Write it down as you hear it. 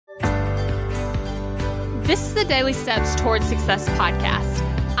This is the Daily Steps Towards Success podcast.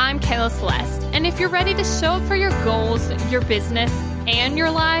 I'm Kayla Celeste, and if you're ready to show up for your goals, your business, and your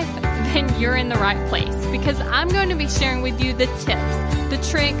life, then you're in the right place because I'm going to be sharing with you the tips, the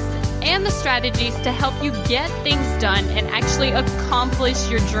tricks, and the strategies to help you get things done and actually accomplish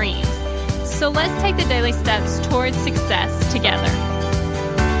your dreams. So let's take the daily steps towards success together.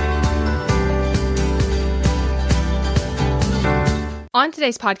 On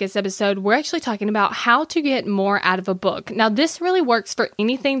today's podcast episode, we're actually talking about how to get more out of a book. Now, this really works for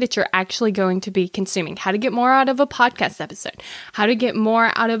anything that you're actually going to be consuming. How to get more out of a podcast episode, how to get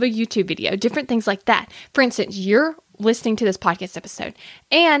more out of a YouTube video, different things like that. For instance, you're listening to this podcast episode,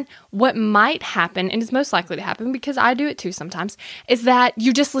 and what might happen, and is most likely to happen because I do it too sometimes, is that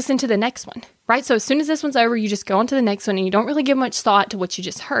you just listen to the next one, right? So as soon as this one's over, you just go on to the next one and you don't really give much thought to what you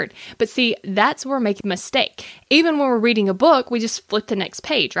just heard. But see, that's where we're making a mistake. Even when we're reading a book, we just flip the next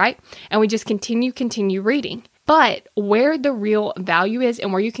page, right? And we just continue reading. But where the real value is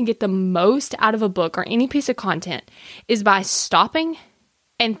and where you can get the most out of a book or any piece of content is by stopping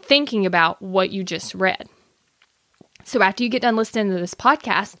and thinking about what you just read. So after you get done listening to this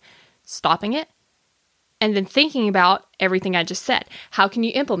podcast, stopping it, and then thinking about everything I just said. How can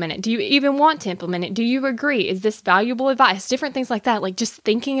you implement it? Do you even want to implement it? Do you agree? Is this valuable advice? Different things like that, like just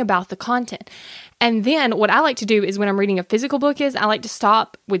thinking about the content. And then what I like to do is when I'm reading a physical book I like to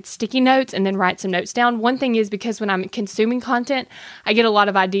stop with sticky notes and then write some notes down. One thing is because when I'm consuming content, I get a lot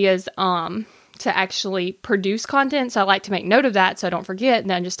of ideas to actually produce content. So I like to make note of that so I don't forget. And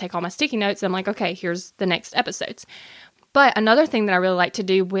then just take all my sticky notes and I'm like, okay, here's the next episodes. But another thing that I really like to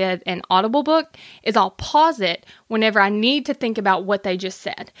do with an Audible book is I'll pause it whenever I need to think about what they just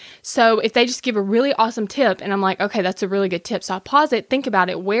said. So if they just give a really awesome tip and I'm like, okay, that's a really good tip. So I'll pause it, think about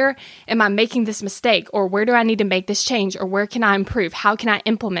it. Where am I making this mistake? Or where do I need to make this change? Or where can I improve? How can I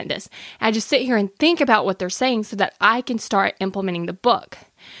implement this? And I just sit here and think about what they're saying so that I can start implementing the book.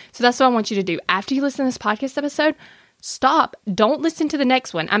 So that's what I want you to do. After you listen to this podcast episode, stop. Don't listen to the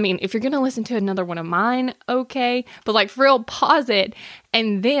next one. I mean, if you're going to listen to another one of mine, okay. But like for real, pause it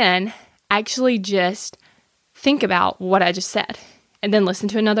and then actually just think about what I just said. And then listen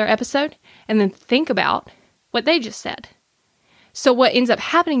to another episode and then think about what they just said. So what ends up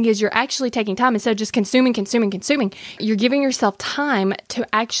happening is you're actually taking time instead of just consuming. You're giving yourself time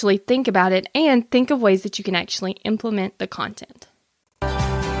to actually think about it and think of ways that you can actually implement the content.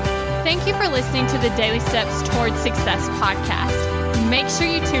 Thank you for listening to the Daily Steps Towards Success podcast. Make sure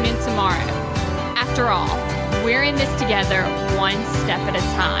you tune in tomorrow. After all, we're in this together, one step at a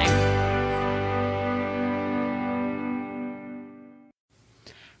time.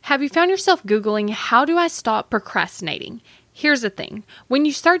 Have you found yourself Googling, how do I stop procrastinating? Here's the thing. When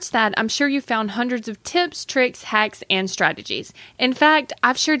you search that, I'm sure you found hundreds of tips, tricks, hacks, and strategies. In fact,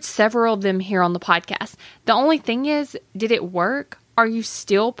 I've shared several of them here on the podcast. The only thing is, did it work? Are you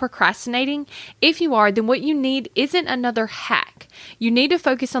still procrastinating? If you are, then what you need isn't another hack. You need to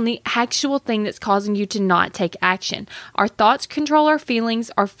focus on the actual thing that's causing you to not take action. Our thoughts control our feelings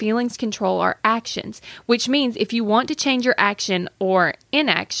control our actions, which means if you want to change your action or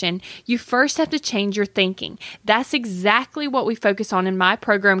inaction, you first have to change your thinking. That's exactly what we focus on in my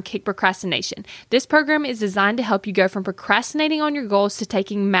program, Kick Procrastination. This program is designed to help you go from procrastinating on your goals to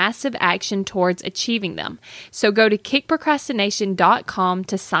taking massive action towards achieving them. So go to kickprocrastination.com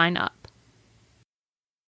to sign up.